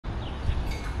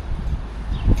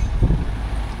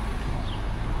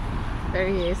There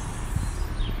he is.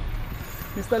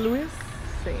 Mr. Luis?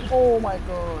 Sí. Oh my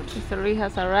god. Mr. Luis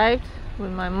has arrived with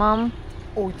my mom.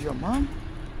 Oh, your mom?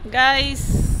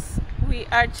 Guys, we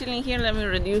are chilling here. Let me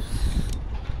reduce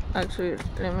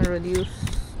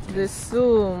the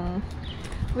zoom.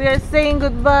 We are saying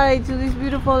goodbye to this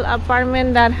beautiful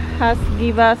apartment that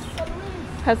gave us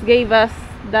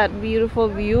that beautiful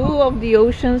view of the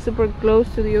ocean, super close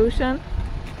to the ocean.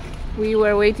 We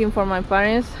were waiting for my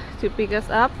parents to pick us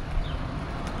up.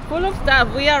 Full of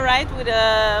stuff. We arrived with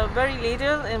very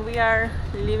little, and we are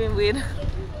living with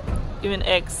even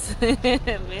eggs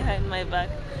behind my back.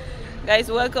 Guys,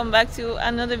 welcome back to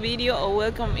another video, or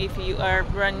welcome if you are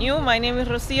brand new. My name is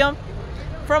Rocio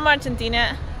from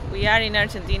Argentina. We are in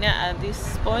Argentina at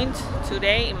this point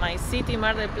today in my city,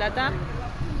 Mar del Plata.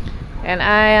 And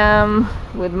I am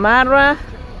with Marwa,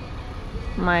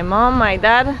 my mom, my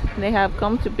dad. They have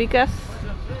come to pick us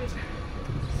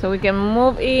so we can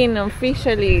move in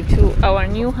officially to our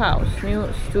new house,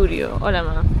 new studio. Hola,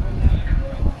 ma.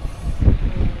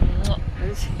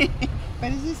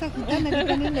 Parece esa gitana que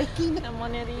están en la esquina. Una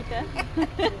monedita.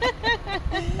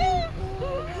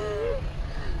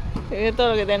 Es todo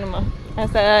lo que tenemos.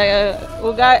 Hasta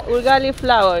Ugali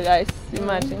flower, guys.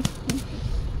 Imagine.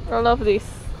 All of this.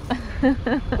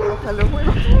 Hasta los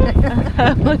huevos.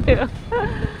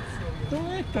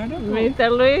 Todo esto, ¿no? Mr.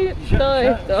 Luis, todo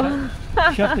esto.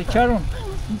 ¿Ya te echaron?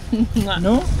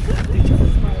 ¿No?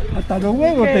 Hasta los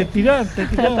huevos te tiraron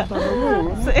hasta los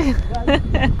huevos, ¿no? Sí.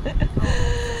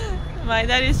 My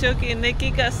dad is joking. They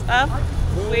kick us up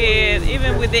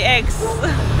even with the eggs.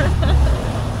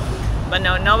 But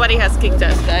no, nobody has kicked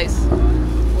us, guys.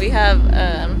 We have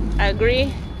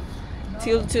agreed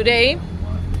till today,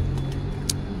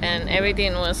 and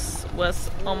everything was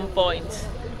on point.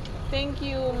 Thank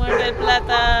you, Mar del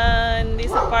Plata, and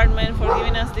this apartment for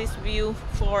giving us this view.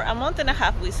 For a month and a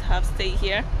half we have stayed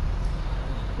here.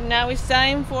 Now it's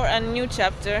time for a new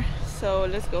chapter, so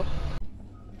let's go.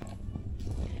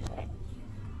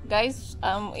 Guys,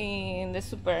 I'm in the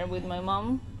super with my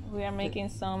mom. We are making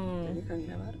some...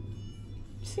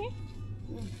 See?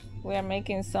 We are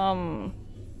making some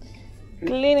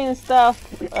cleaning stuff.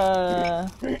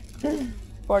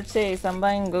 Purchase. I'm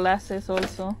buying glasses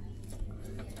also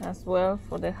as well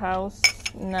for the house.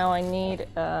 Now I need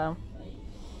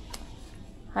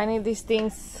these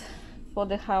things for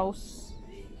the house.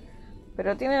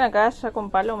 Pero tiene la caja con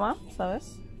palo, ma,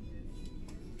 ¿sabes?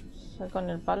 O sea, con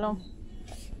el palo.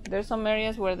 There's some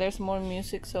areas where there's more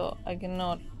music, so I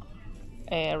cannot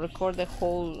record the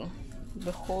whole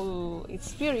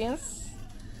experience.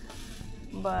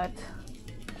 But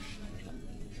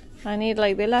I need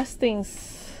like the last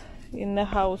things in the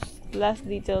house, last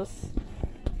details,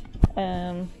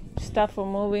 stuff for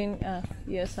moving.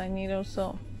 Yes, I need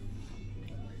also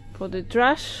for the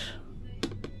trash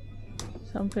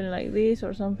something like this,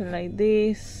 or something like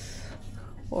this,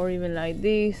 or even like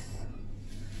this.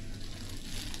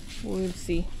 We'll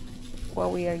see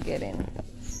what we are getting.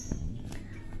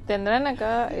 ¿Tendrán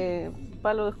acá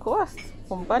palo de escobas?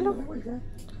 ¿Con palo?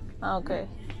 Ah, okay.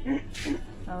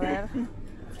 A ver.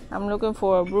 I'm looking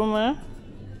for a broomer.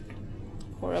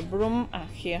 For a broom.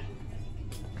 Here.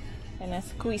 And a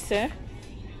squeezer.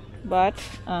 But,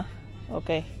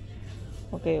 okay.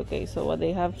 Okay. So what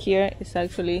they have here is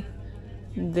actually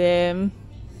the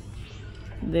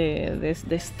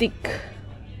stick.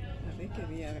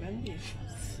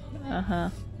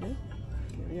 Ajá.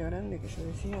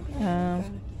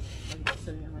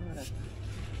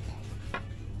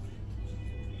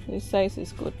 This size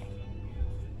is good.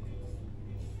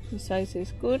 This size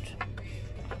is good.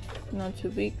 Not too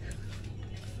big.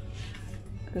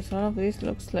 Because one of these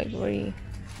looks like very,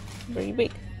 very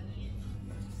big.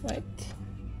 Right?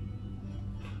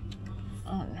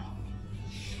 Oh no.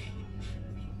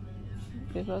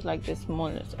 This was like the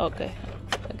smallest. Okay.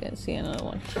 I can see another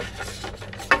one.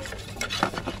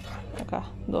 Acá,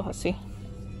 dos así.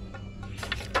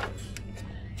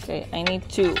 Okay, I need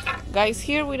two. Guys,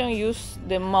 here we don't use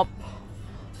the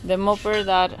mopper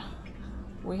that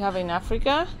we have in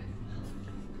Africa.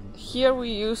 Here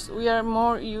we are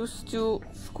more used to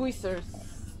squeezers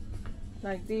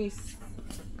like this.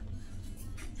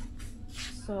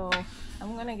 So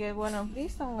I'm gonna get one of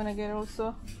these. I'm gonna get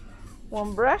also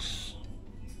one brush.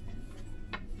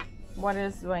 What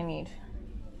else do I need?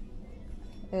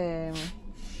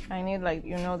 I need, like,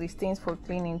 these things for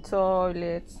cleaning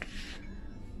toilets,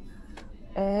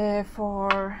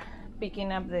 for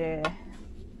picking up the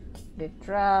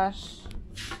trash.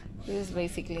 This is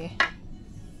basically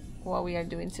what we are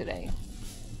doing today.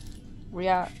 We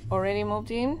are already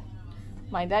moved in.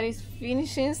 My dad is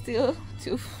finishing still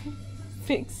to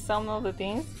fix some of the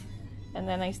things. and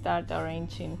then I start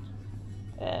arranging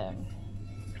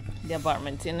the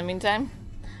apartments. In the meantime,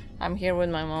 I'm here with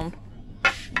my mom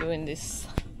doing this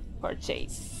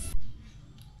purchase.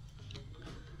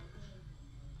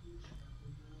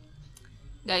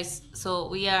 Guys, so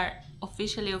we are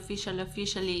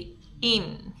officially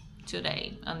in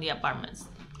today on the apartments.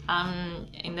 I'm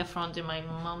in the front in my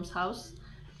mom's house,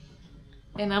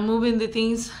 and I'm moving the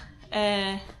things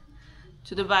to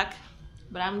the back,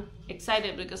 but I'm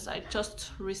excited because I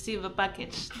just received a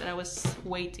package that I was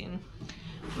waiting.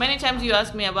 Many times you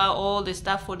ask me about all the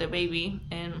stuff for the baby,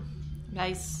 and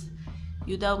guys,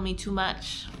 you doubt me too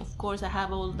much. Of course I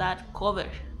have all that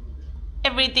covered.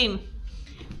 Everything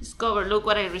is covered. Look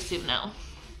what I received now.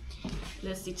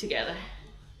 Let's see together.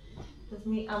 With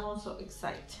me, I'm also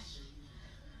excited.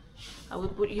 I will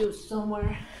put you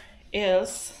somewhere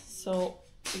else so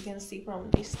you can see from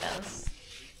distance,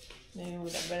 maybe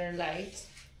with a better light.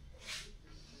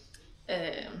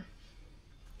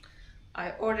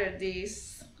 I ordered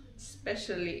this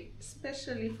especially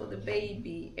for the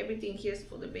baby. Everything here is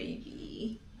for the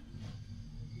baby,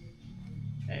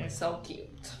 and it's so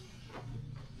cute.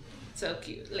 So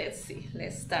cute. Let's see.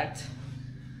 Let's start.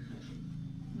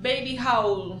 Baby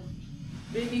howl.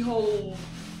 Baby hole.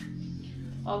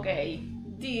 Okay,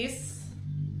 this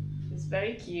is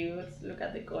very cute. Look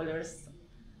at the colors.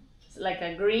 It's like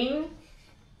a green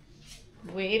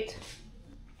with,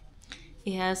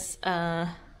 it has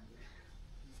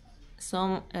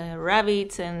some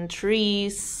rabbits and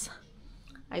trees.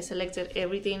 I selected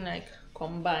everything like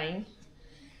combined,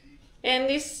 and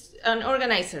this an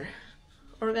organizer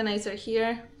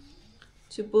here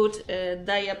to put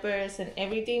diapers and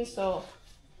everything, so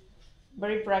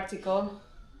very practical.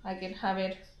 I can have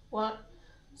it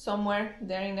somewhere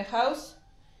there in the house,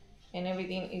 and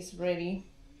everything is ready.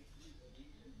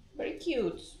 Very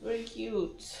cute, very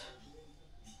cute,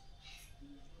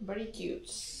 very cute.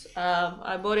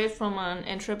 I bought it from an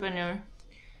entrepreneur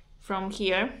from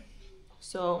here,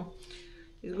 so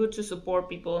it's good to support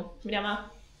people. Mira, ma,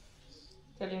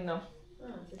 qué lindo.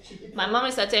 My mom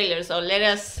is a tailor, so let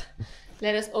us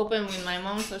open with my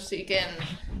mom so she can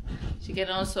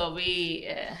also be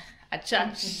a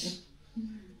chat.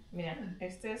 Mira,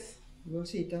 este es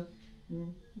Bolsito.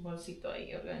 bolsito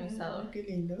ahí organizado. Qué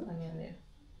lindo. Añadir.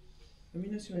 A mí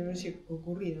no se me hubiese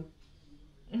ocurrido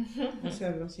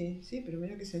hacerlo así. Sí, pero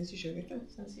mira qué sencillo que está.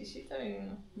 Sencillito y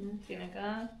tiene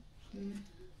acá.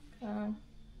 Acá.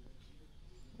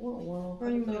 Wow.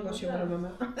 Hay un negocio para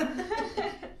mamá.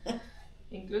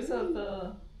 Incluso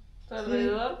todo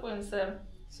alrededor pueden ser.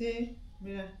 Sí,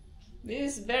 mira.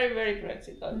 This is very, very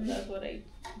practical. That's what I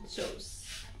chose.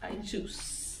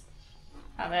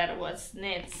 A ver, what's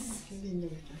next? Qué lindo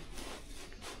que está.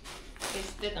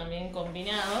 Este también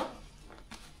combinado.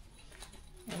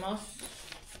 Vemos.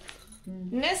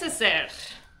 Neceser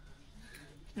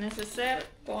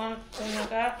con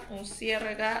acá, un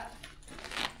cierre acá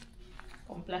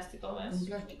con plástico, ¿ves? Un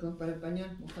plástico para el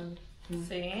pañal mojado.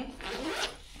 Sí.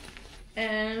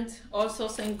 And also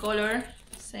same color,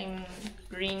 same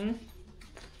green.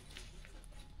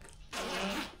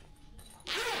 Okay.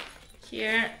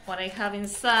 Here, what I have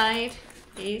inside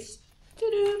is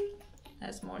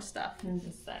has more stuff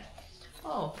inside.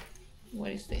 Oh,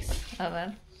 what is this? A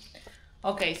ver.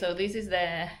 Okay, so this is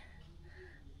the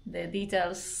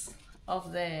details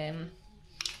of the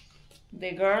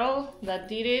girl that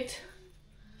did it.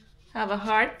 Have a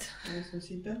heart.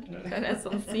 Corazoncito.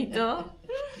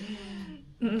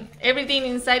 Everything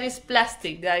inside is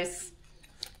plastic, guys.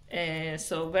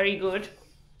 So very good.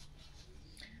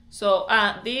 So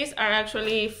these are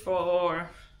actually for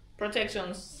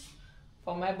protections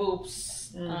for my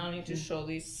boobs. I don't need to show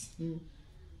this.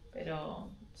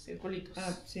 Pero circulitos.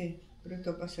 Ah, sí, pero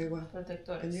esto pasa igual.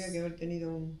 Protectores. Tendría que haber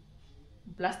tenido un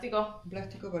plástico.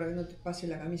 Plástico para que no te pase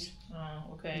la camisa.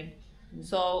 Oh, okay.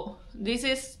 So this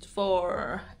is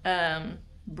for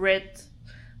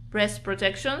breast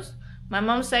protections. My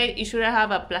mom said it shouldn't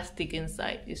have a plastic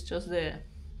inside. It's just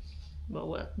but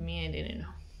well, me, I didn't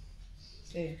know.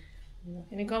 Sí.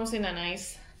 And it comes in a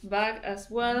nice bag as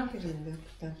well. Qué lindo,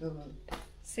 está todo.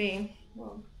 Sí.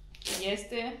 Wow. Y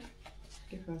este,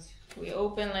 Qué fácil. we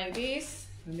open like this.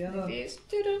 Cambiador. Like this.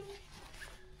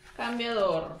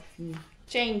 Cambiador.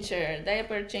 Changer,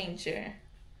 diaper changer.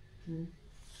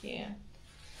 Here.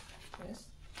 Yes.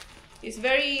 It's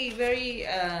very, very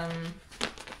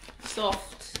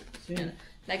soft. Sí.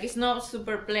 Like it's not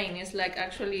super plain. It's like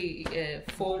actually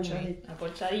foamy,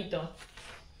 acolchadito.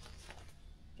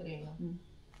 Qué lindo.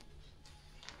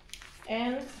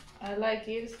 And I like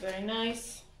it. It's very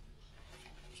nice.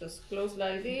 Just close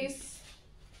like this.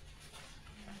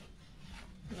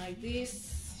 Like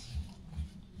this.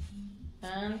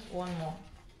 And one more.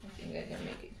 I think I can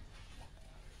make it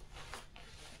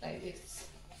like this.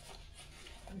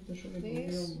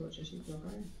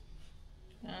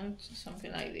 And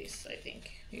something like this, I think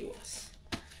it was.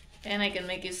 And I can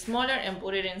make it smaller and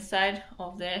put it inside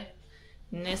of the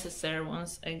necessary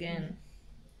ones again.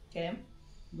 Okay.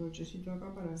 Brochecito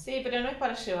acá para... Sí, pero no es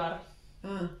para llevar.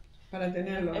 Ah, para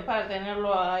tenerlo. Es para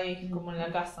tenerlo ahí, como en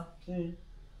la casa. Sí.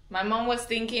 My mom was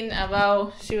thinking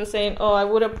about, she was saying, oh, I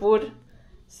would have put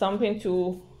something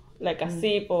to, like a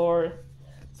zip or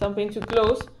something to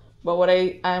close. But what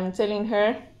I'm telling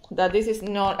her, that this is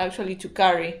not actually to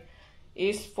carry.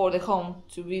 It's for the home,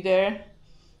 to be there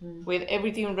with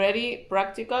everything ready,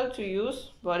 practical to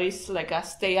use. But it's like a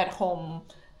stay-at-home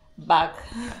bag.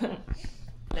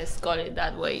 Let's call it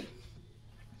that way.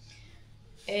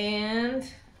 And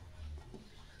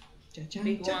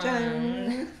big one.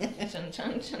 Chan,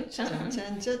 chan, chan, chan.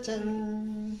 Chan, chan,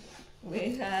 chan.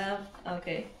 We have,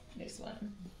 okay, this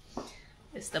one.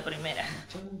 Esta primera.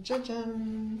 Chan, chan,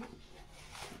 chan.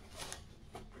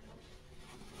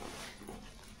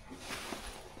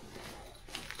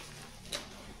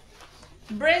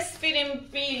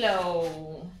 Breastfeeding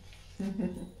pillow.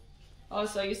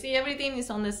 Also, you see everything is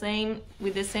on the same,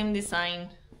 with the same design.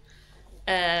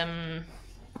 I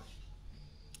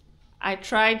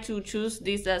tried to choose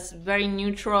this as very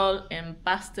neutral and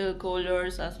pastel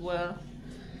colors as well,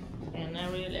 and I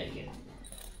really like it.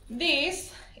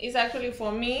 This is actually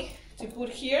for me to put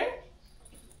here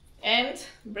and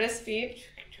breastfeed,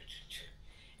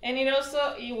 and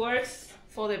it works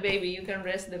for the baby. You can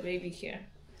rest the baby here.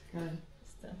 Claro.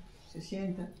 Se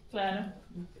sienta. Claro.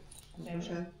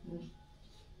 Apoyar.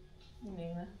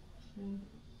 Linda.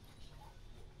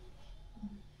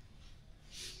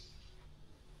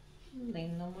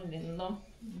 Lindo, muy lindo.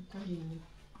 Está lindo.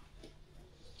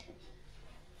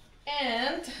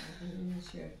 And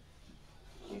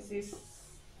this is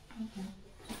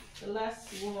the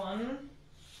last one.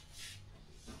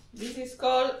 This is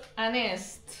called a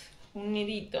nest, un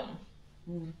nidito.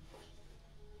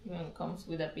 It comes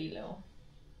with a pillow.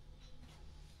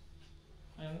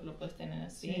 Lo puedes tener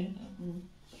así. Sí.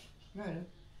 Claro.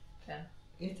 Claro.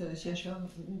 Esto decía yo,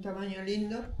 un tamaño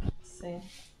lindo. Sí.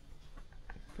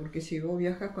 Porque si vos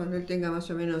viajas cuando él tenga más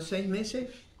o menos 6 meses,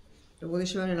 lo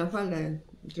podés llevar en la falda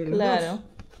entre los Claro. dos.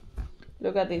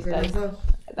 Look at this, Entre guys. los dos.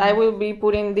 I will be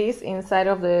putting this inside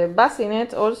of the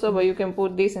bassinet also, but you can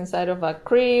put this inside of a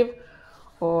crib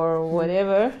or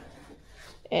whatever.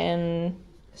 And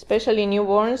especially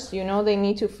newborns, you know, they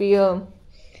need to feel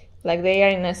like they are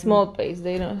in a small place.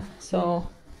 They don't. So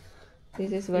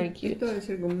this is very cute. Esto debe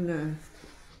ser como una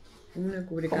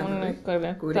cubrecama. Como una ¿eh?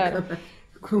 cubrecama, Cubrecama. claro.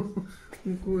 Como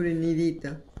un cubre nidito.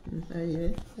 Ahí,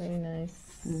 ¿eh? Very nice.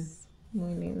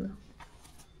 Muy lindo.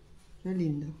 Está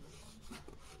lindo.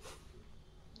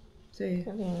 Sí,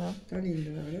 Qué lindo. está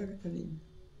lindo, la verdad que está lindo.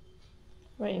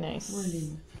 Very nice. Muy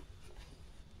lindo.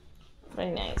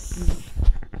 Very nice.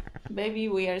 Baby,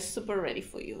 we are super ready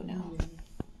for you now.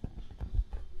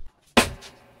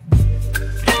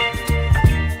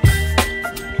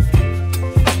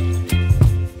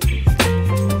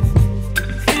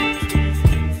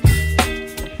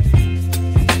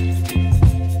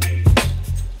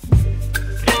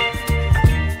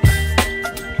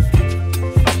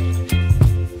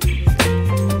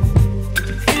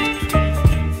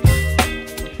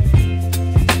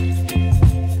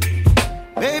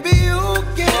 Baby, you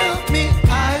give me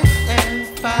ice and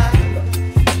fire.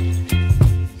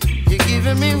 You're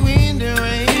giving me wind and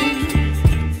rain.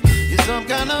 You're some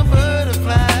kind of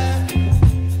butterfly.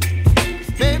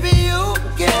 Baby, you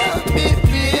give me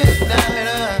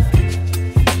midnight.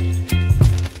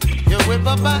 You whip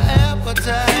up my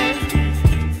appetite.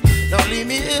 Don't leave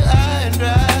me here high and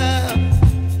dry.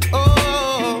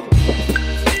 Oh,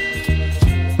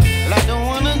 well, I don't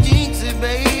wanna jinx it,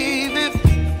 baby.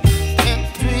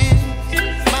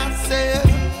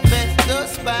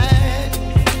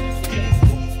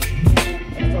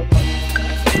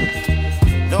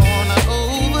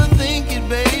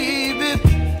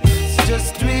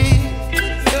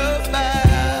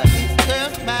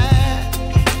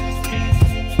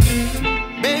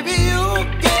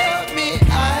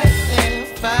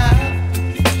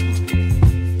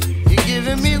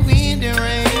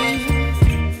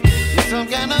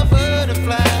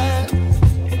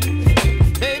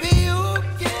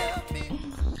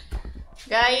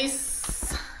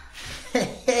 Guys,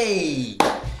 Hey,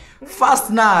 first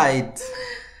night.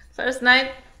 first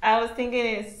night I was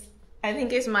thinking I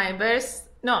think it's my first,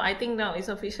 no, I think no, it's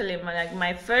officially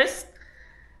my first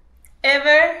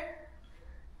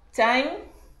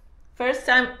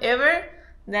time ever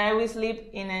that I will sleep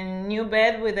in a new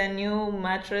bed with a new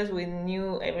mattress with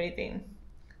new everything.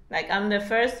 Like I'm the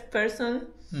first person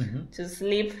to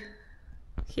sleep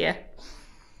here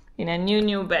in a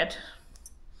new bed.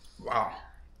 Wow.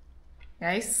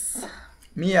 Guys.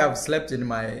 Me, I've slept in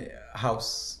my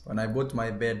house when I bought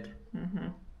my bed.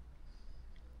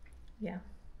 Yeah.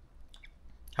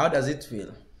 How does it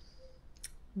feel?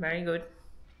 Very good.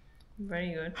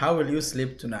 Very good. How will you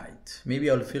sleep tonight? Maybe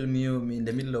I'll film you in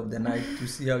the middle of the night to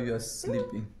see how you are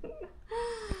sleeping.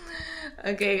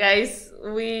 Okay, guys,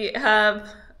 we have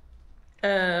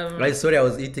Right, sorry, I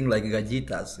was eating like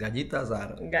galletas. Galletas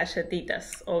are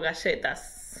galletitas or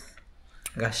galletas.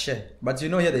 gache. But you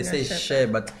know here they say Galleta. she,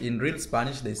 but in real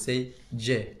Spanish they say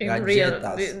je. In real,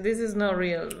 Galletas. this is not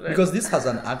real. But Because this has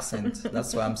an accent.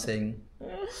 That's why I'm saying.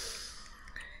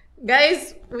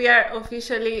 guys, we are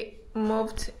officially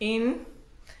moved in.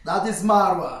 That is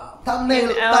Marwa. Thumbnail,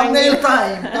 In our thumbnail new-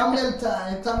 time. Thumbnail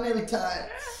time. Thumbnail time.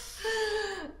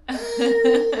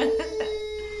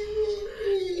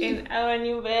 In our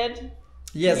new bed.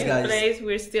 Yes, new guys. place.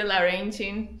 We're still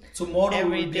arranging. Tomorrow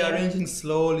we'll be Everything. arranging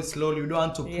slowly. We don't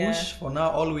want to push. Yeah. For now,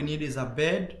 all we need is a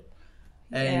bed.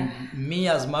 And me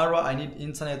as Marwa, I need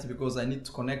internet because I need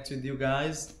to connect with you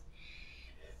guys.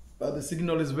 But the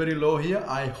signal is very low here.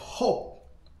 I hope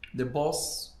the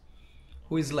boss,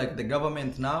 who is like the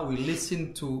government now, will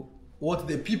listen to what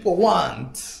the people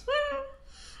want.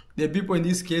 The people, in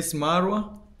this case,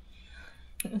 Marwa.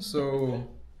 So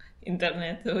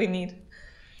Internet we need.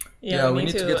 yeah, we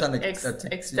need to get an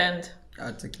extend.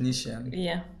 a technician.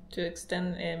 Yeah, to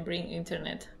extend and bring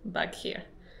internet back here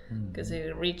because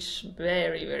it reached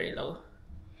very low.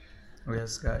 Oh,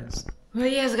 yes, guys. Well,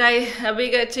 yes, guys, a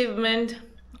big achievement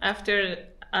after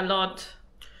a lot.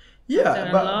 Yeah, After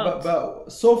a lot.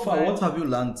 but so far, But- what have you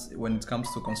learned when it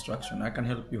comes to construction? I can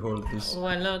help you hold this. Oh,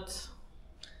 a lot.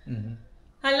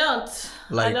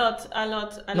 Like- A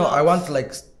lot. No, I want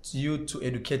like you to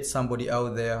educate somebody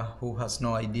out there who has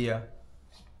no idea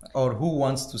or who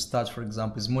wants to start, for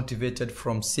example, is motivated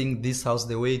from seeing this house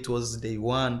the way it was day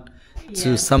one to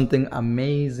Yeah. something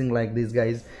amazing like this,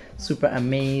 guys. Super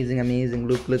amazing.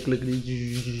 Look.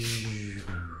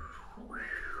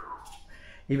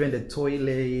 Even the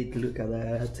toilet, look at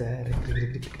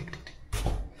that.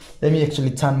 Let me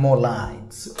actually turn more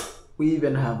lights. We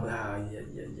even have,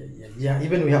 yeah.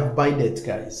 Even we have bidet,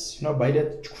 guys. You know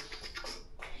bidet?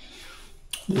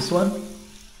 This one.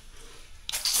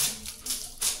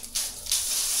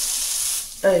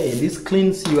 Hey, this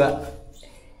cleans your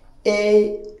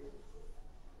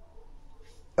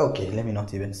Okay, let me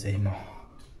not even say more.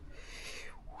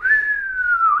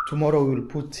 Tomorrow we will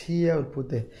put here, we'll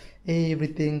put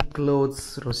everything,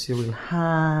 clothes, Rosie will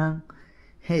hang.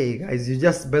 Hey guys, you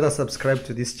just better subscribe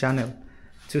to this channel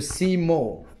to see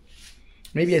more.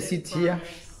 Maybe I sit here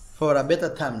for a better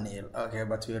thumbnail. Okay,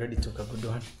 but we already took a good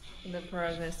one. The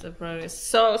progress.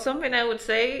 So something I would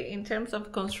say in terms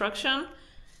of construction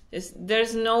is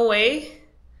there's no way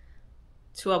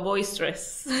to avoid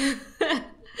stress.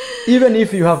 Even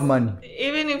if you have money.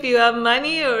 Even if you have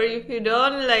money or if you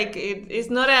don't, like it's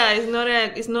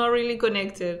not really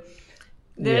connected.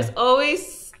 There's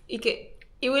always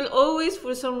it will always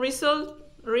for some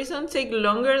reason take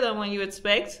longer than when you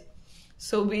expect.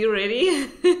 So be ready.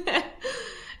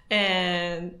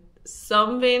 And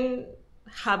something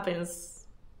happens.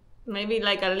 Maybe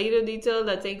like a little detail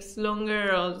that takes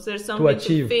longer, or there's something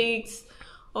to fix,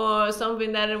 or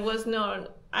something that it was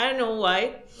not. I don't know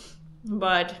why,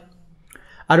 but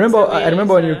I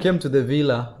remember when you came to the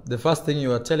villa, the first thing you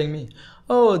were telling me,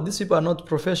 oh, these people are not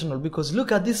professional because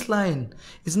look at this line.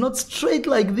 It's not straight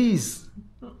like this.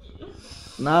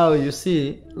 Now you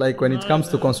see, like when it comes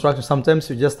to construction, sometimes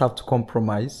you just have to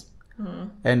compromise.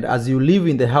 And as you live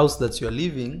in the house that you're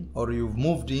living or you've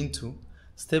moved into,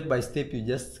 step by step, you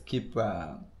just keep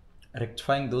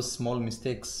rectifying those small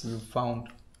mistakes you found.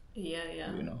 Yeah.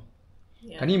 You know.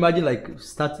 Yeah. Can you imagine like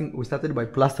we started by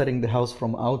plastering the house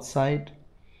from outside.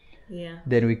 Yeah.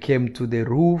 Then we came to the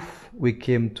roof, we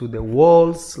came to the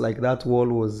walls, like that wall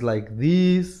was like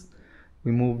this.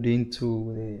 We moved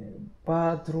into the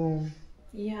bathroom.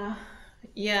 Yeah.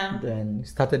 Then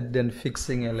started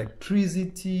fixing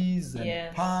electricities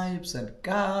and pipes and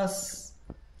gas.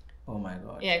 Oh my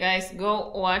god. Yeah, guys,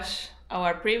 go watch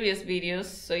our previous videos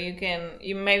so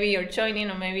maybe you're joining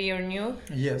or maybe you're new.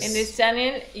 Yes. In this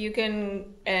channel, you can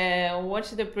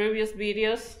watch the previous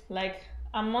videos like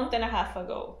a month and a half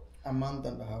ago. A month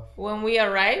and a half. When we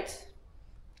arrived,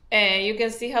 you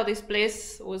can see how this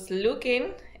place was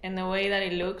looking and the way that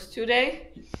it looks today.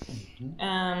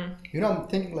 I'm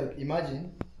thinking like,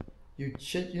 imagine,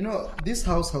 this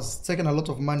house has taken a lot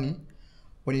of money,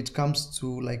 when it comes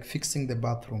to like fixing the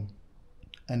bathroom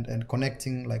and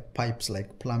connecting like pipes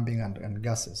like plumbing and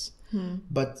gases.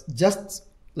 But just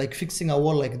like fixing a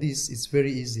wall like this is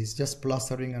very easy. It's just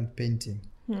plastering and painting.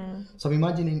 So I'm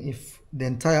imagining if the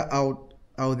entire out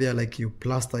there, like you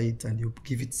plaster it and you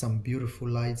give it some beautiful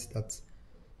lights that,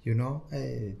 you know,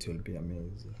 it will be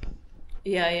amazing.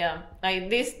 Yeah. Like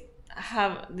this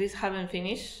haven't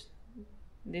finished.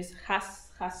 This has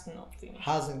not finished.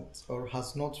 Has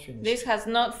not finished. This has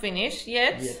not finished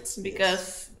yet.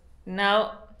 Because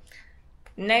now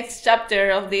next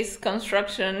chapter of this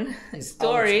construction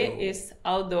story is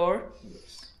outdoor.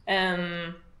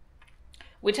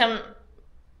 Which I'm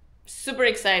super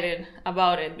excited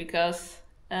about it because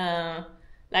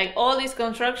like all this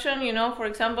construction, you know, for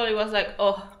example, it was like,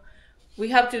 oh, we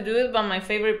have to do it, but my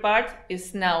favorite part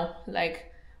is now,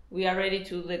 like we are ready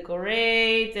to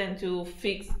decorate and to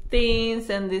fix things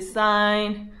and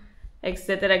design,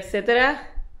 etc.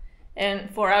 And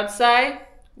for outside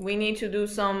we need to do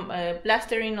some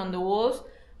plastering on the walls,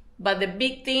 but the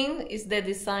big thing is the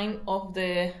design of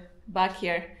the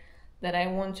backyard that I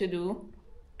want to do,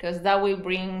 because that will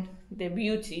bring the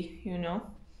beauty, you know,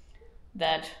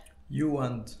 that you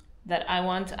want, that I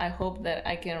want. I hope that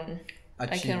I can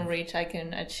reach, I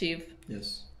can achieve.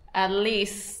 Yes. At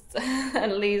least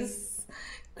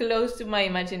close to my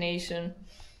imagination.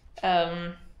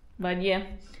 But yeah,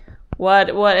 what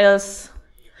else?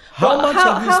 How much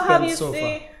have you spent so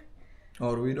seen? far?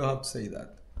 Or we don't have to say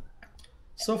that.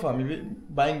 So far, maybe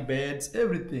buying beds,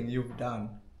 everything you've done.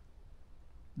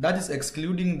 That is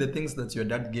excluding the things that your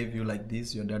dad gave you, like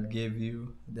this, your dad gave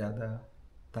you, the other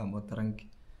thermotrank.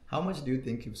 How much do you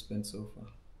think you've spent so far?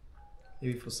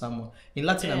 Maybe for someone. In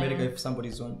Latin America, if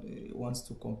somebody wants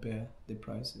to compare the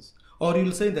prices. Or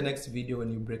you'll say in the next video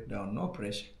when you break down, no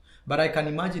pressure. But I can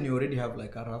imagine you already have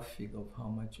like a rough figure of how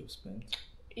much you've spent.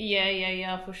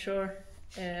 Yeah, for sure.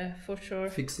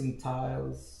 Fixing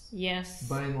tiles. Yes.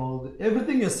 Buying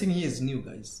everything you're seeing here is new,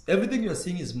 guys. Everything you're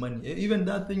seeing is money. Even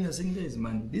that thing you're seeing there is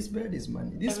money. This bed is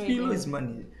money. This pillow is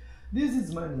money. This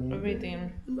is money.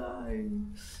 Everything.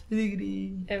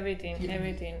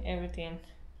 Everything.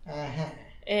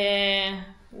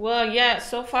 Well, yeah,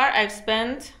 so far I've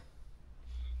spent,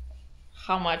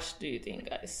 how much do you think,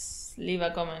 guys? Leave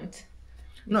a comment.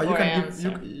 No, you can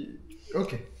give,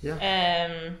 okay,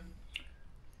 yeah.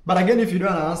 But again, if you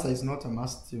don't answer, it's not a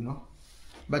must, you know.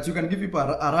 But you can give people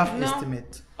a rough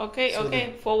estimate.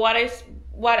 Okay. For what I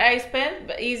spent,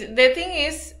 but the thing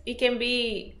is, it can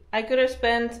be, I could have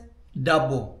spent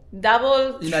double, in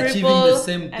triple, achieving the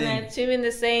same thing. And achieving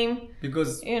the same.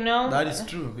 Because you know that is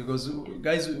true. Because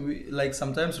guys, like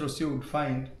sometimes Rocio would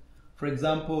find, for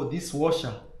example, this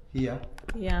washer here.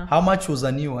 Yeah. How much was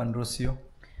a new one, Rocio?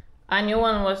 A new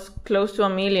one was close to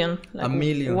 $1 million. Like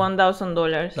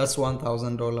 $1,000. That's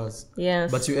 $1,000. Yes.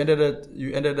 But you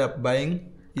ended up buying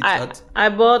it I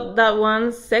bought that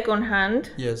one second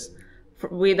hand. Yes.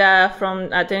 With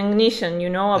from a technician, you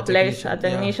know, a technician.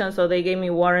 Yeah. So they gave me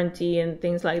warranty and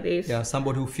things like this. Yeah,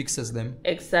 somebody who fixes them.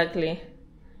 Exactly.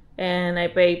 And I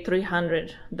paid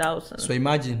 $300,000. So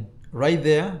imagine, right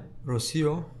there,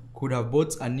 Rocio could have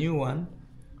bought a new one.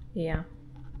 Yeah.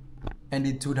 And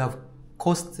it would have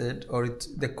costed,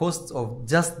 the cost of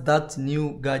just that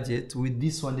new gadget with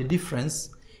this one, the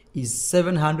difference is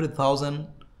 700,000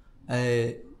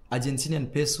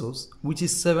 Argentinian pesos, which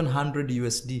is 700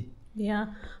 USD. Yeah,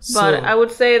 but I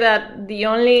would say that the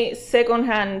only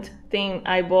second-hand thing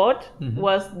I bought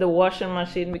was the washing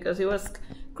machine, because it was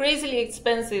crazily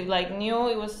expensive. Like new,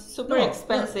 it was super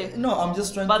expensive. No, I'm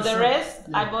just trying to show. But the rest,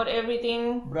 I bought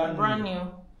everything brand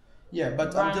new. Yeah,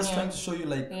 but I'm just trying to show you,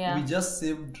 like, we just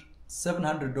saved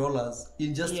 $700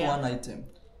 in just one item.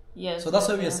 Yes. So that's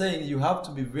why we are saying you have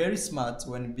to be very smart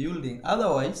when building.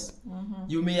 Otherwise,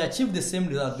 you may achieve the same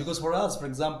result. Because for us, for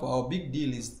example, our big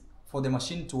deal is for the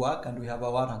machine to work, and we have a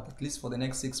warrant at least for the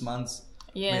next 6 months.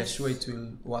 Yes. We are sure it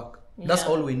will work. Yeah, that's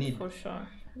all we need. For sure.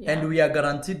 Yeah. And we are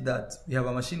guaranteed that we have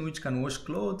a machine which can wash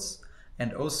clothes,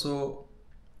 and also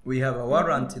we have a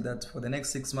warranty that for the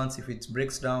next 6 months, if it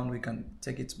breaks down, we can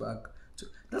take it back.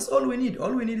 That's all we need.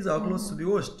 All we need is our clothes to be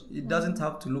washed. It doesn't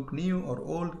have to look new or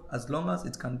old, as long as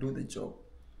it can do the job.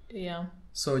 Yeah.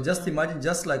 So just imagine,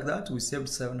 just like that, we saved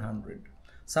 700.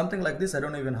 Something like this, I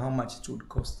don't know even how much it would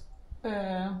cost.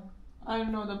 I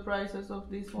don't know the prices of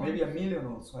this one. Maybe $1 million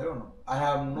also. I don't know. I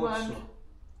am not sure.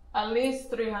 At least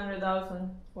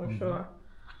 300,000 for sure.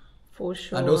 For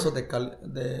sure. And also the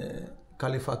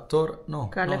calefactor. No,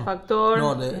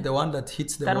 the one that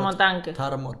heats the thermotanque.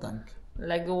 Thermotanque.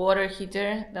 Like the water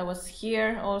heater that was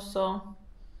here also.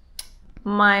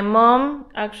 My mom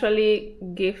actually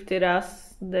gifted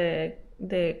us the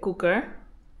cooker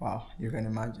Wow, you can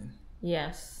imagine.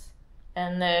 Yes.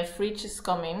 And the fridge is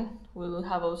coming. We will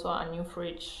have also a new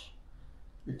fridge.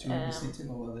 It will be sitting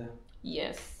over there.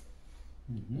 Yes.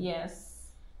 Yes.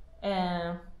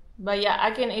 But yeah,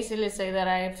 I can easily say that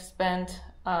I've spent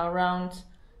around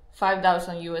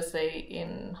 5,000 USA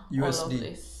in all of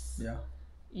this. Yeah.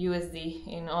 USD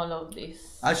in all of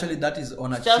this. Actually, that is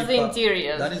on a Just cheaper. the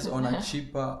interiors. That is on a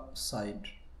cheaper side.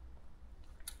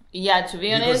 Yeah, to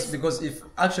be honest. Because if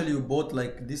actually you bought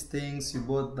like these things, you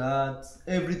bought that,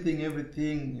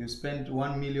 everything, you spent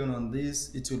 1 million on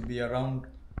this, it will be around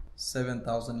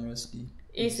 7,000 USD.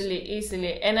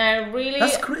 Easily. And I really,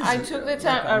 That's crazy. I took the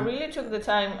time. I really took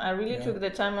the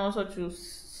time also to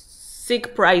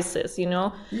seek prices. You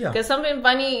know, because something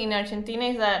funny in Argentina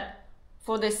is that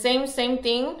for the same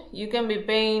thing, you can be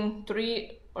paying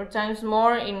 3 or times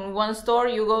more in one store.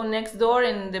 You go next door,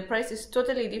 and the price is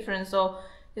totally different. So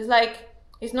it's like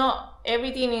it's not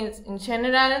everything in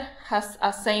general has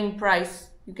a same price.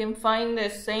 You can find the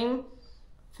same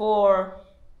for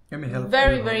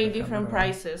very different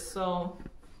prices. So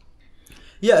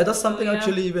yeah, that's something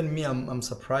actually even me I'm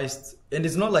surprised. And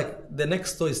it's not like the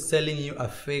next store is selling you a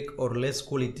fake or less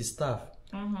quality stuff.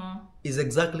 It's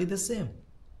exactly the same.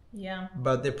 Yeah.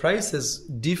 But the prices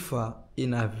differ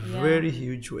in a very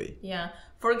huge way. Yeah.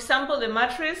 For example, the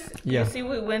mattress. You see,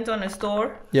 we went on a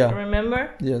store. Yeah.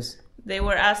 Remember? Yes. They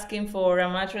were asking for a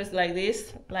mattress like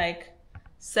this, like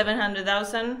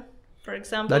 700,000, for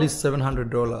example. That is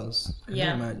 $700. Can you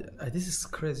Yeah. imagine? This is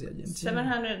crazy, Argentina.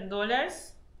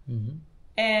 $700.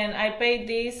 And I paid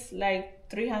this like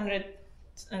 300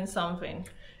 and something.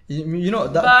 You know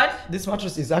that this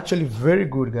mattress is actually very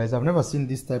good, guys. I've never seen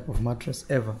this type of mattress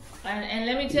ever. And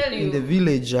let me tell you, in the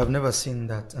village, I've never seen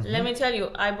that. Let me tell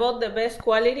you, I bought the best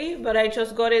quality, but I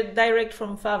just got it direct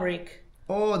from fabric.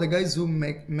 Oh, the guys who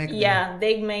make them. Yeah,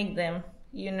 they make them,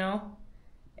 you know.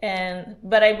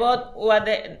 But I bought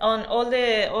on all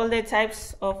the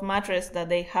types of mattress that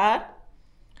they had.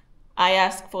 I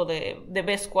asked for the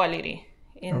best quality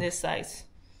in this size.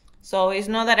 So it's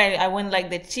not that I went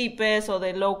like the cheapest or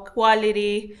the low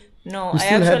quality. No,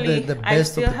 I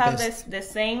still have the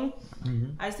same.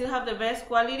 I still have the best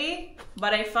quality,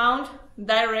 but I found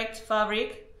direct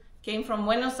fabric. Came from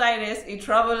Buenos Aires. It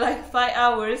traveled like 5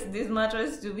 hours, this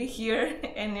mattress, to be here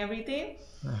and everything.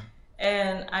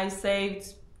 And I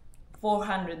saved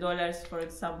 $400, for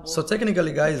example. So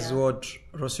technically, guys, what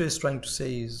Rocio is trying to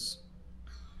say is,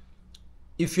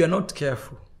 if you're not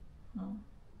careful,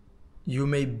 you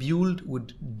may build with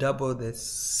double the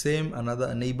same,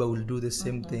 another neighbor will do the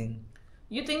same thing.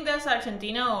 You think that's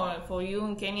Argentina, or for you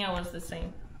in Kenya was the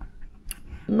same?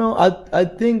 No, I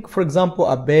think, for example,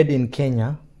 a bed in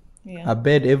Kenya, a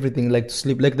bed, everything, like to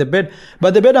sleep, like the bed.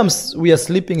 But the bed we are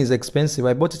sleeping is expensive.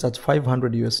 I bought it at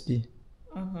 500 USD.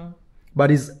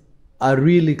 But it's a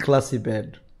really classy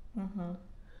bed.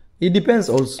 It depends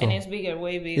also. And it's bigger,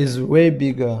 way bigger. It's way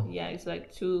bigger. Yeah, it's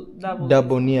like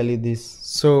double nearly this.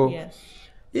 So yes.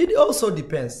 It also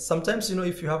depends. Sometimes, you know,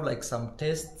 if you have like some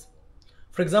taste.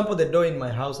 For example, the door in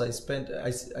my house, I spent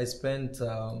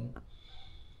 3,000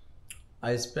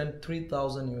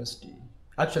 USD.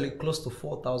 Actually, close to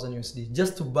 4,000 USD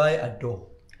just to buy a door.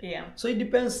 Yeah. So it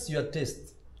depends your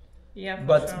taste. Yeah.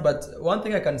 But one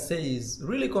thing I can say is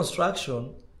really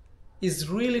construction is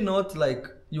really not like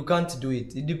you can't do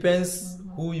it. It depends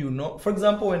who you know. For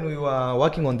example, when we were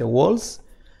working on the walls,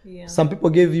 some people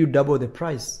gave you double the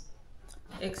price.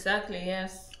 Exactly,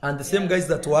 yes. And the same guys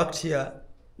that worked here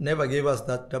never gave us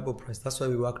that double price. That's why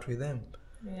we worked with them.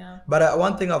 Yeah. But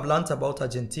one thing I've learned about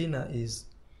Argentina is,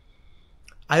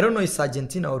 I don't know if it's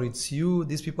Argentina or it's you,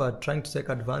 these people are trying to take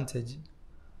advantage.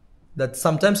 That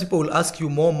sometimes people will ask you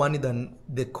more money than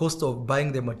the cost of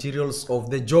buying the materials of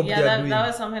the job they are doing. That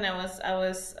was something I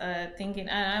was thinking,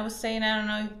 and I was saying, I don't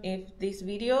know if this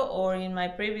video or in my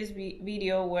previous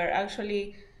video where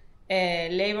actually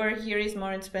labor here is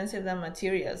more expensive than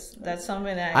materials. That's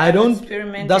something that I don't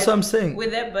experiment. That's what I'm saying.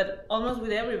 With it, but almost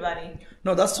with everybody.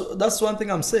 No, that's one thing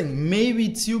I'm saying. Maybe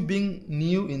it's you being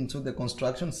new into the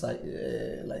construction side,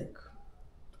 like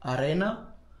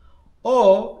arena,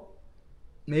 or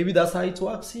maybe that's how it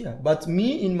works here. But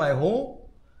me in my home,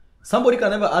 somebody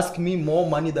can never ask me more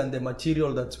money than the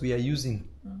material that we are using.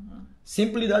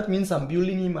 Simply that means I'm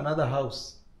building him another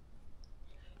house.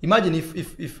 Imagine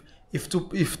if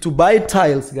to buy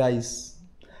tiles, guys,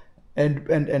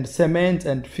 and cement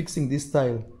and fixing this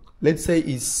tile, let's say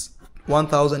is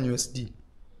 1,000 USD.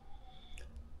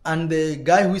 And the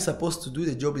guy who is supposed to do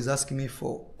the job is asking me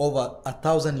for over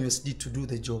 1,000 USD to do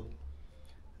the job.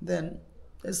 Then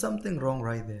there's something wrong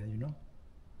right there, you know?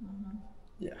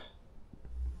 Yeah.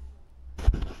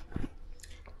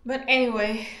 But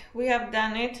anyway, we have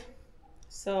done it,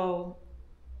 so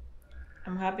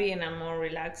I'm happy and I'm more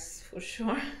relaxed for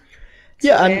sure.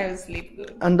 Yeah, Today I'll sleep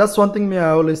good. and that's one thing me I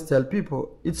always tell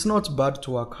people. It's not bad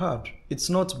to work hard.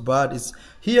 It's not bad. It's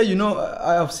here,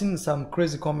 I have seen some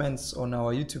crazy comments on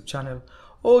our YouTube channel.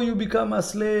 Oh, you become a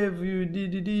slave, you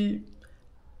did.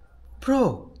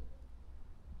 Bro,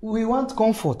 we want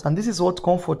comfort, and this is what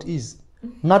comfort is.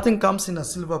 Nothing comes in a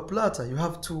silver platter. You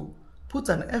have to put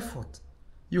an effort.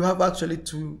 You have actually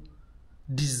to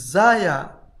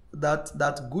desire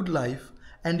that good life,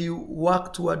 and you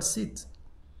work towards it.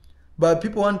 But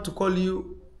people want to call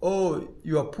you, oh,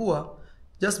 you are poor,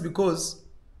 just because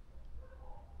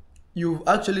you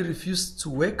actually refuse to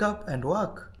wake up and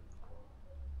work.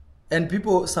 And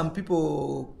some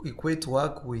people equate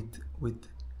work with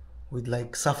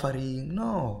like suffering.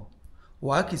 No,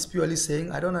 work is purely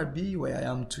saying, I don't want to be where I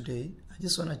am today. I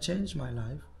just want to change my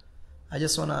life. I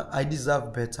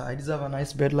deserve better. I deserve a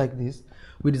nice bed like this.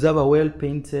 We deserve a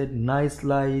well-painted, nice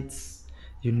lights,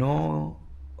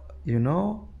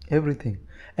 everything.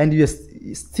 And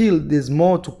still, there's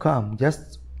more to come.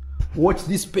 Just watch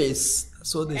this space.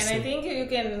 So they say. I think you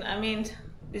can,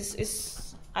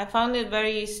 I found it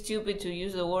very stupid to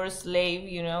use the word slave,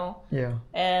 Yeah.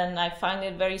 And I find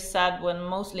it very sad when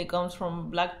mostly comes from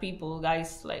black people.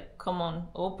 Guys, like, come on,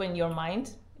 open your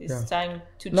mind. It's time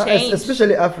to change.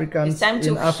 Especially Africans. It's time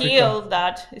to heal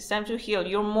that. It's time to heal.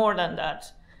 You're more than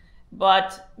that.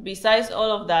 But besides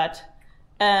all of that,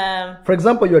 for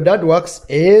example, your dad works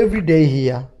every day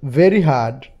here, very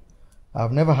hard.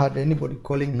 I've never had anybody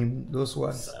calling him those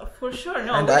words. For sure,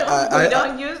 no. And we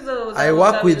don't use those. I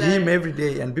work with him every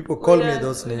day, and people call me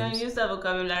those names. We don't use that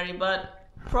vocabulary, but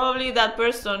probably that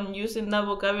person using that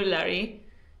vocabulary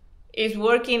is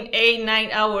working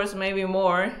 8-9 hours, maybe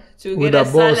more, to get a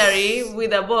salary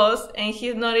with a boss, and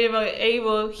he's not even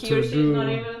able. He or she's not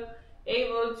even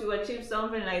able to achieve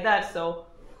something like that. So,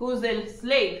 who's the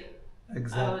slave?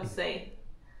 Exactly. I would say.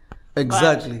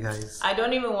 Exactly, but guys. I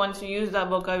don't even want to use that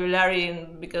vocabulary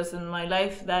because in my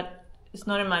life that is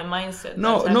not in my mindset.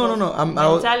 No.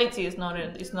 Mentality is not.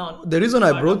 It's not. The reason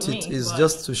I brought it is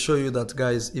just to show you that,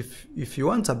 guys, if you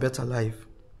want a better life,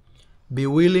 be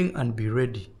willing and be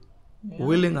ready,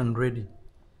 willing and ready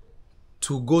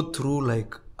to go through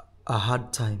like a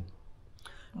hard time,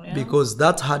 because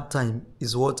that hard time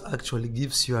is what actually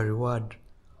gives you a reward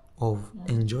of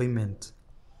enjoyment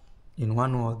in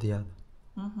one or the other.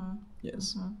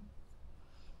 Yes.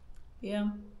 Yeah.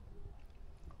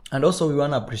 And also, we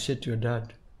want to appreciate your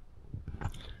dad.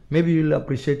 Maybe you'll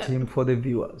appreciate him for the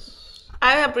viewers.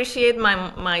 I appreciate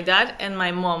my dad and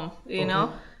my mom. Yes.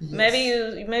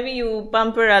 Maybe you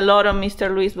pamper a lot on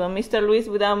Mr. Luis, but Mr. Luis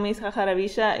without Miss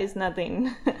Jaravisha is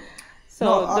nothing.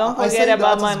 So don't forget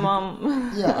about my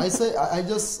mom. Yeah, I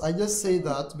just say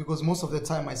that because most of the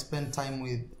time I spend time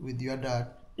with your dad.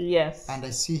 Yes. And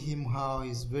I see him how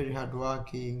he's very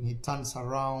hardworking. He turns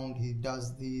around. He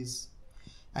does this,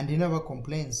 and he never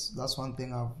complains. That's one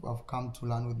thing I've come to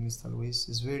learn with Mr. Luis.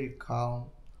 He's very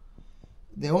calm.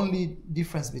 The only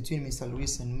difference between Mr.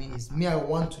 Luis and me is me. I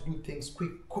want to do things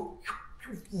quick.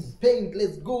 Paint.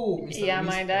 Let's go. Mr. Luis,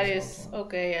 my dad is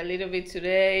okay. A little bit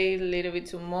today, a little bit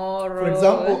tomorrow. For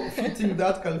example, fitting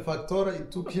that calefactora,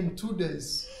 it took him 2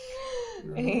 days.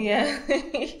 Yeah.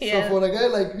 So for a guy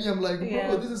like me, I'm like,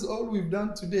 bro, this is all we've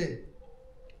done today.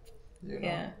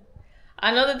 Yeah.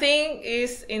 Another thing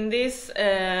is in this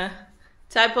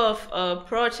type of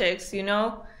projects,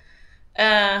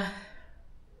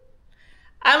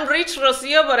 I'm rich,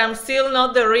 Rocio, but I'm still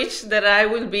not the rich that I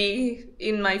will be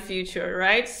in my future,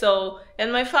 right? So,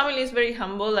 and my family is very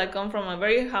humble. I come from a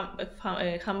very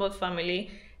humble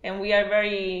family, and we are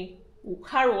very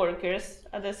hard workers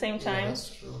at the same time.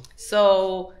 That's true.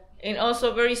 So, and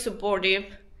also very supportive.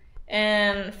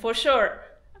 And for sure,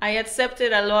 I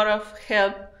accepted a lot of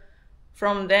help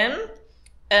from them.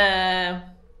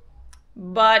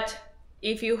 But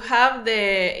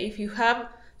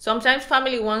sometimes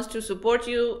family wants to support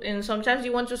you, and sometimes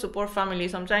you want to support family.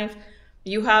 Sometimes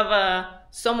you have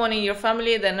someone in your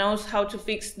family that knows how to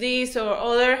fix this or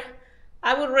other.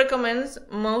 I would recommend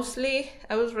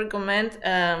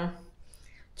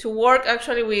to work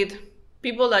actually with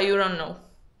people that you don't know.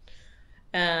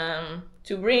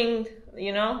 To bring,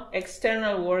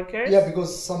 external workers. Yeah,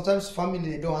 because sometimes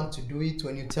family, they don't want to do it.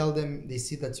 When you tell them, they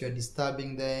see that you're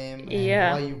disturbing them. And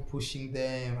why are you pushing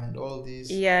them and all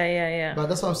this. Yeah. But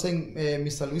that's what I'm saying.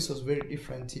 Mr. Luis was very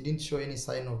different. He didn't show any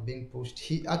sign of being pushed.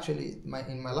 He actually,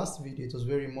 in my last video, it was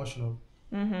very emotional.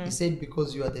 Mm-hmm. He said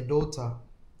because you are the daughter,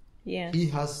 he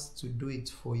has to do it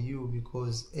for you,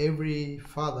 because every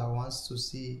father wants to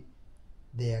see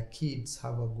their kids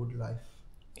have a good life.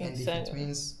 And if it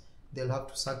means they'll have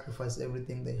to sacrifice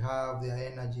everything they have, their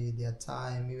energy, their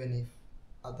time, even if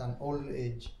at an old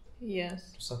age,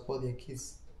 yes, to support their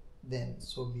kids, then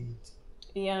so be it.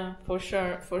 Yeah, for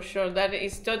sure. That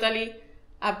is totally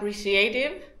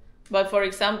appreciative. But for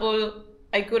example,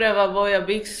 I could have avoided a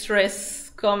big stress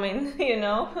coming, you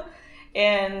know,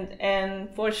 and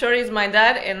for sure it's my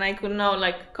dad, and I could know,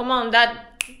 like, come on, dad,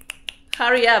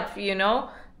 hurry up, you know,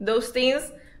 those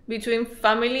things between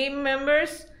family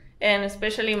members, and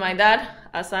especially my dad,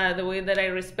 the way that I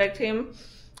respect him.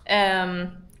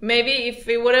 Maybe if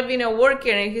it would have been a worker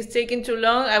and he's taking too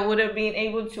long, I would have been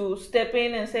able to step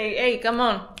in and say, hey, come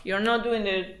on, you're not doing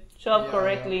the job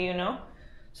correctly, you know.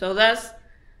 So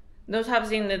those have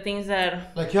been the things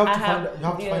that like you have to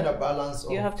find a balance.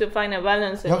 You have to find a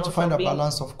balance. You have to find a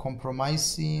balance of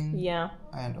compromising. Yeah.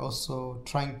 And also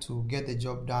trying to get the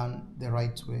job done the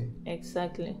right way.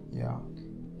 Exactly. Yeah.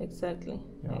 Exactly.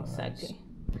 Yeah, exactly.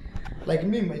 Nice. Like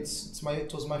me,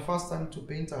 it was my first time to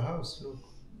paint a house. Look.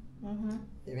 Mm-hmm.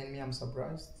 Even me, I'm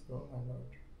surprised. Oh my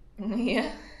Lord.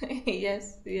 Yeah.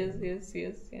 yes.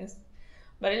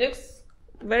 But it looks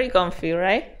very comfy,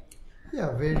 right?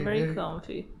 Yeah, very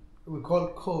comfy. We call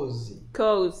cozy.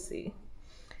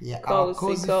 Yeah,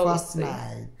 cozy first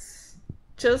night.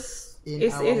 Just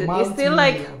it's still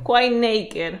like quite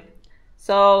naked.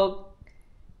 So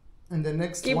in the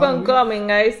next keep on coming,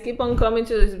 guys. Keep on coming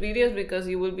to these videos because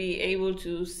you will be able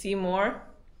to see more.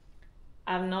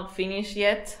 I'm not finished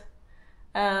yet,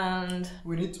 and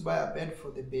we need to buy a bed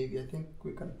for the baby. I think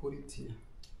we can put it here.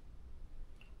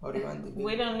 Or do you want the baby?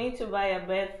 We don't need to buy a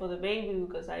bed for the baby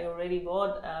because I already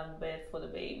bought a bed for the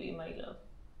baby, my love.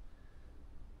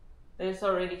 It's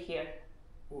already here.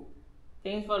 Oh.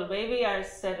 Things for the baby are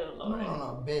settled already.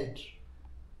 No, bed.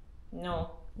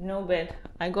 No bed.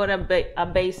 I got a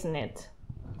base net.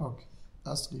 Okay,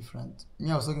 that's different.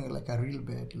 Me, I was talking like a real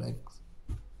bed, like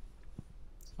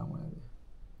somewhere there.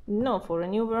 No, for a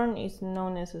newborn, it's not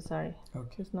necessary.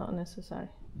 Okay. It's not necessary.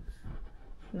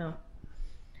 No.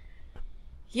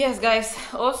 Yes, guys.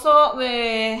 Also,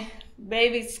 the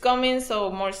baby's coming, so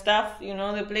more stuff. You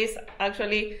know, the place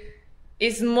actually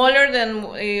is smaller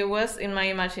than it was in my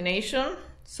imagination.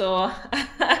 So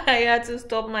I had to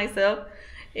stop myself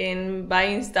in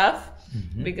buying stuff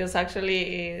because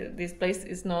actually this place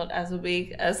is not as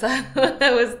big as I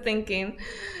was thinking.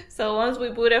 So once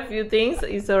we put a few things,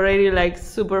 it's already like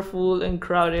super full and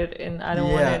crowded, and I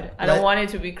don't want it. I don't want it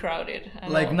to be crowded.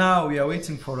 Like now, we are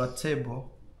waiting for a table.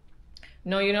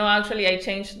 No, you know, actually, I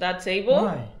changed that table.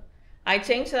 Why? I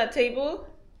changed that table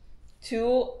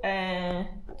to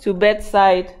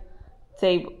bedside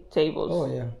tables. Oh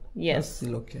yeah. Yes. That's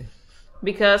still okay.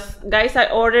 Because, guys, I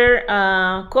ordered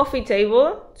a coffee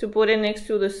table to put it next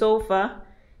to the sofa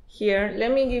here.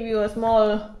 Let me give you a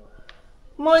small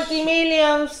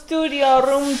multi-million studio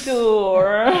room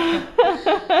tour.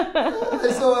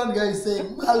 I saw one guy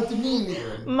saying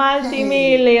multi-million.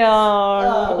 Multi-million.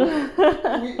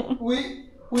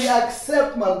 We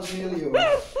accept multi-million.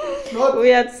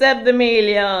 We accept the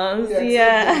millions.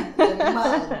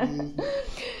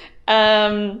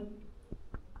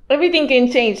 Everything can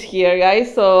change here,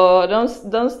 guys. So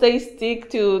don't stick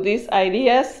to these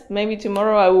ideas. Maybe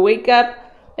tomorrow I will wake up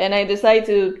and I decide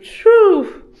to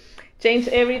change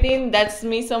everything. That's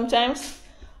me sometimes.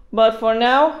 But for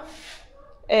now,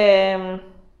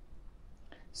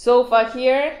 sofa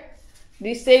here,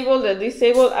 this table,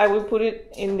 I will put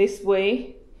it in this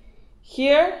way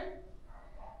here.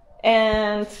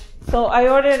 And so I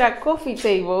ordered a coffee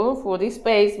table for this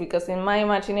space because in my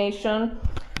imagination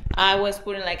I was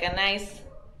putting like a nice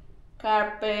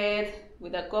carpet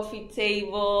with a coffee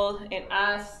table and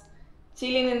us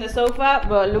chilling in the sofa.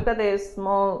 But look at this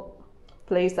small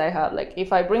place I have. Like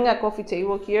if I bring a coffee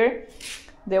table here,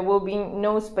 there will be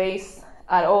no space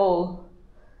at all.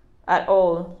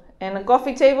 And a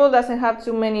coffee table doesn't have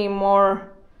too many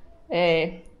more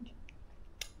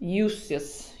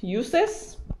uses.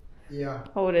 Yeah.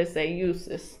 How would I say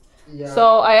uses? Yeah.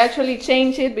 So I actually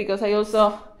changed it because I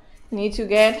also need to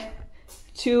get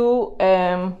two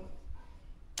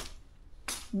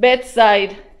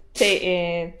bedside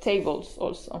tables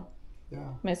also.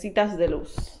 Yeah. Mesitas de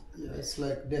luz. Yeah, it's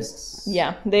like desks.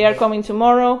 Yeah, they are coming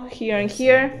tomorrow here and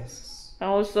here. Desks. And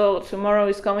also tomorrow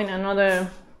is coming another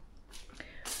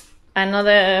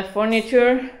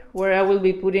furniture where I will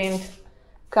be putting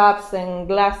cups and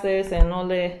glasses and all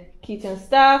the kitchen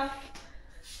stuff.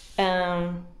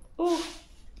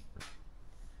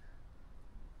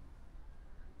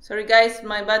 Sorry guys,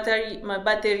 my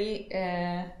battery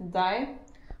died.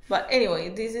 But anyway,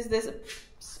 this is the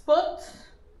spot.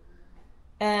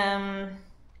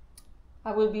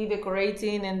 I will be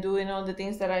decorating and doing all the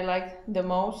things that I like the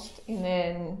most in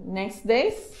the next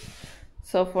days.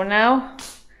 So for now,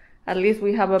 at least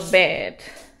we have a bed.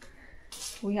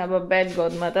 We have a bed,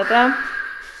 God Matata,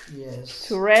 Yes.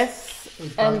 to rest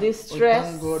and distress.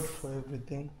 Thank God for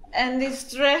everything. And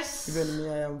distress. Even me,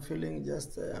 I am feeling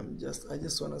I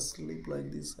just want to sleep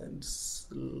like this and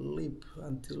sleep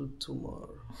until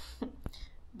tomorrow.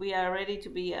 We are ready to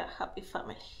be a happy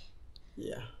family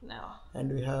Yeah. now.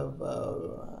 And we have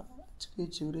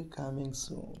Churi coming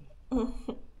soon.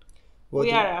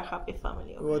 We are a happy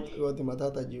family already. What the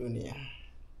Matata Junior.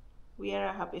 We are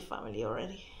a happy family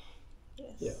already.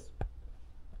 Yes. Yeah.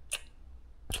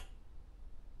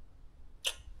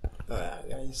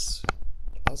 Guys,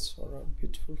 that's for a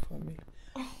beautiful family.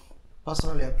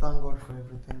 Personally, I thank God for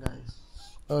everything, guys.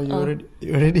 Oh, you already?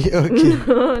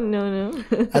 Okay. No.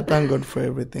 I thank God for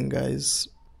everything, guys.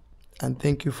 And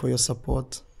thank you for your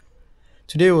support.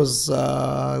 Today was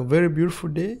a very beautiful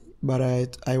day, but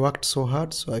I worked so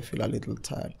hard, so I feel a little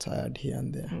tired here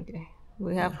and there. Okay.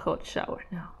 We have hot shower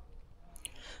now.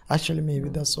 Actually, maybe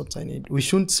that's what I need. We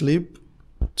shouldn't sleep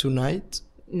tonight.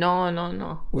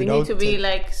 No. We need to be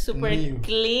like super new.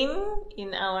 clean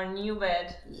in our new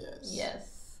bed.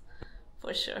 Yes.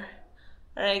 For sure.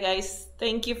 All right, guys.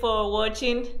 Thank you for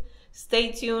watching.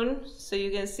 Stay tuned so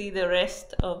you can see the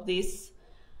rest of this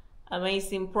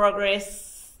amazing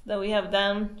progress that we have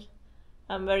done.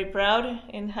 I'm very proud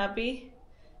and happy.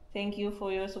 Thank you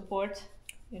for your support.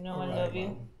 I love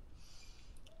you.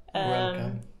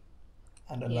 Welcome.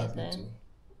 And I love you then. too.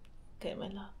 Okay, my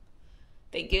love.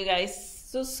 Thank you, guys.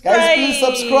 Subscribe. Guys, please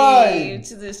subscribe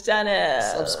to this channel.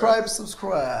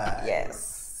 Subscribe.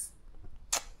 Yes.